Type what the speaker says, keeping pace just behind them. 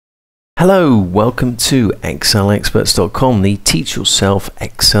Hello, welcome to ExcelExperts.com, the Teach Yourself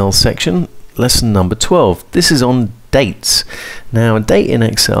Excel section, lesson number 12. This is on dates. Now, a date in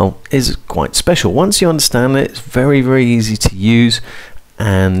Excel is quite special. Once you understand it, it's very, very easy to use,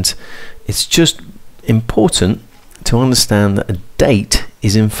 and it's just important to understand that a date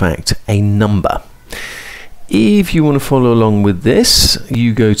is in fact a number. If you want to follow along with this,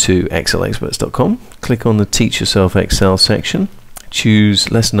 you go to ExcelExperts.com, click on the Teach Yourself Excel section,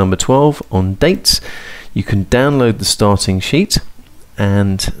 choose lesson number 12 on dates. You can download the starting sheet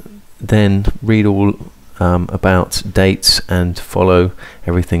and then read all about dates and follow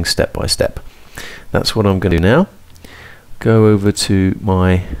everything step by step. That's what I'm going to do now. Go over to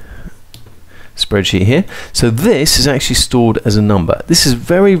my spreadsheet here. So this is actually stored as a number. This is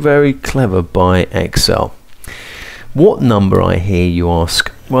very, very clever by Excel. What number, I hear you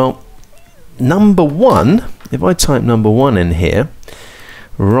ask? Well, number 1, if I type number 1 in here,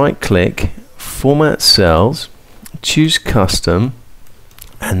 right click, format cells, choose custom,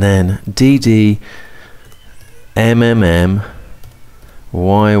 and then DD MMM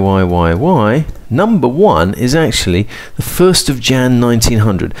YYYY, number 1 is actually the 1st of Jan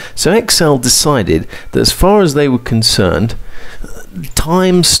 1900. So Excel decided that as far as they were concerned,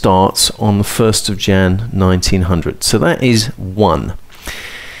 time starts on the 1st of Jan 1900. So that is 1.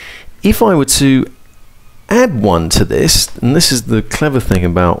 If I were to add 1 to this, and this is the clever thing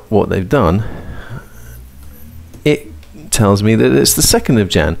about what they've done, it tells me that it's the 2nd of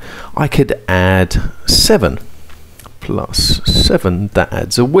Jan. I could add 7 plus 7, that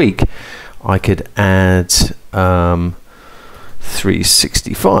adds a week. I could add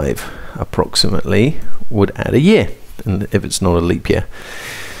 365 approximately, would add a year, and if it's not a leap year.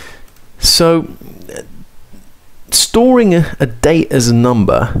 So storing a date as a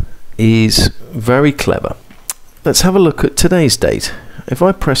number is very clever. Let's have a look at today's date. If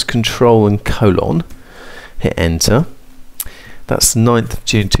I press Control and colon, hit enter, that's the 9th of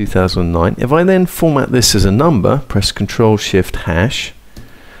June 2009. If I then format this as a number, press Control Shift hash,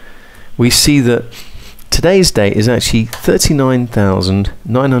 we see that today's date is actually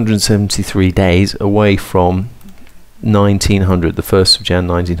 39,973 days away from 1900, the 1st of Jan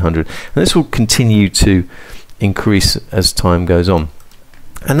 1900. And this will continue to increase as time goes on.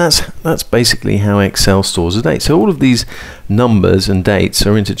 And that's basically how Excel stores a date. So all of these numbers and dates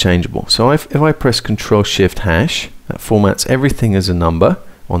are interchangeable. So if I press Control Shift hash, that formats everything as a number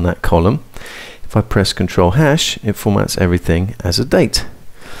on that column. If I press Control hash, it formats everything as a date.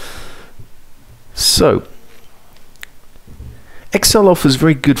 So Excel offers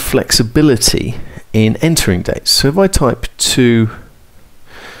very good flexibility in entering dates. So if I type 2,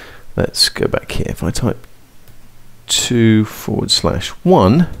 let's go back here. If I type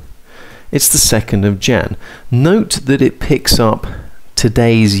 2/1, it's the 2nd of Jan. Note that it picks up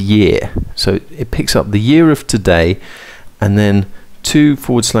today's year. So it picks up the year of today, and then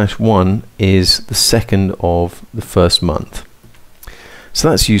 2/1 is the 2nd of the first month. So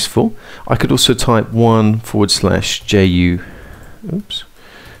that's useful. I could also type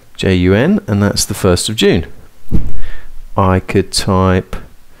 1/JUN, and that's the 1st of June. I could type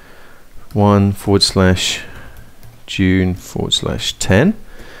 1/June/10,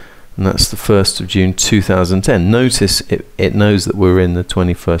 and that's the 1st of June 2010. Notice it knows that we're in the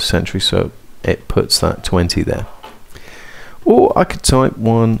 21st century, so it puts that 20 there. Or I could type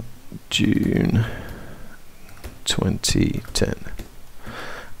 1/June 2010,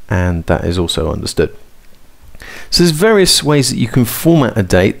 and that is also understood. So there's various ways that you can format a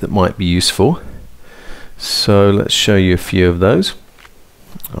date that might be useful. So let's show you a few of those.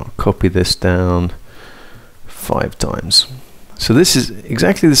 I'll copy this down 5 times. So this is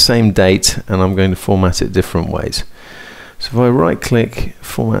exactly the same date, and I'm going to format it different ways. So if I right click,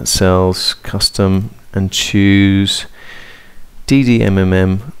 format cells, custom, and choose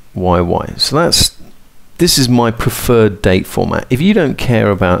DDMMM YY. So this is my preferred date format. If you don't care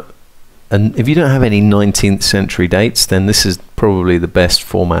about, and if you don't have any 19th century dates, then this is probably the best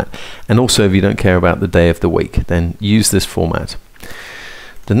format. And also if you don't care about the day of the week, then use this format.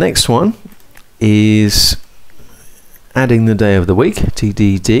 The next one is adding the day of the week,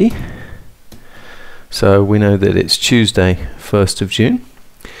 TDD. So we know that it's Tuesday, 1st of June.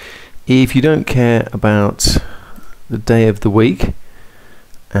 If you don't care about the day of the week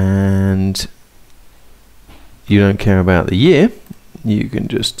and you don't care about the year, you can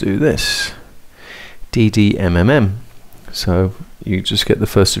just do this, DDMMM. So you just get the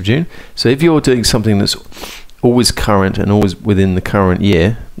 1st of June. So if you're doing something that's always current and always within the current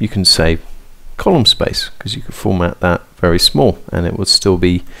year, you can save column space, because you can format that very small and it will still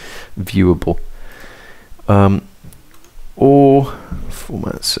be viewable. or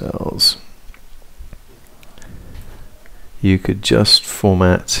format cells. You could just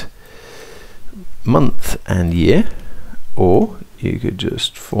format month and year, or you could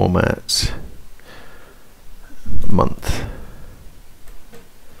just format month.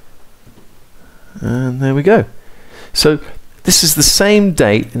 And there we go. So this is the same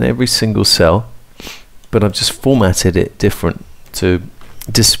date in every single cell, but I've just formatted it different to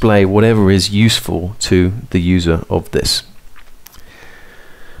display whatever is useful to the user of this.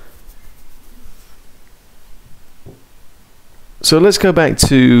 So let's go back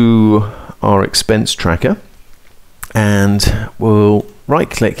to our expense tracker, and we'll right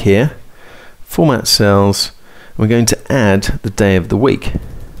click here, format cells. We're going to add the day of the week.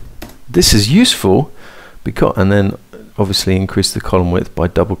 This is useful because, and then obviously increase the column width by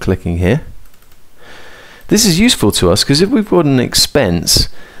double clicking here. This is useful to us because if we've got an expense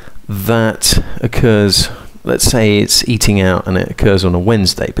that occurs, let's say it's eating out and it occurs on a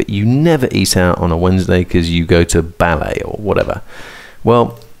Wednesday, but you never eat out on a Wednesday because you go to ballet or whatever.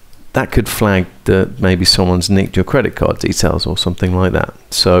 Well, that could flag that maybe someone's nicked your credit card details or something like that.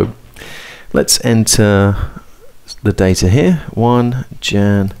 So let's enter the data here, 1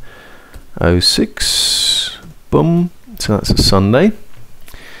 Jan 06, boom, so that's a Sunday.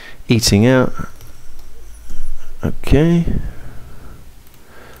 Eating out, okay.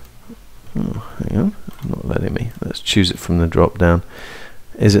 Oh, hang on, not letting me. Let's choose it from the drop down.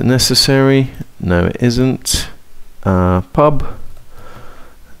 Is it necessary? No, it isn't. Pub,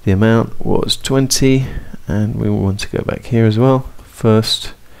 the amount was 20, and we want to go back here as well.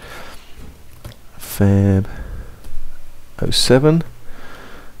 1st Feb 07.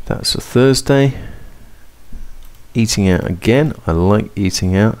 That's a Thursday. Eating out again. I like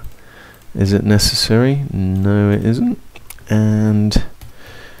eating out. Is it necessary? No, it isn't. And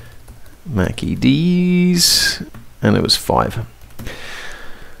Mackie D's, and it was 5.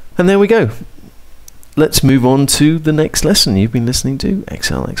 And there we go. Let's move on to the next lesson. You've been listening to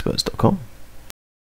excelexperts.com.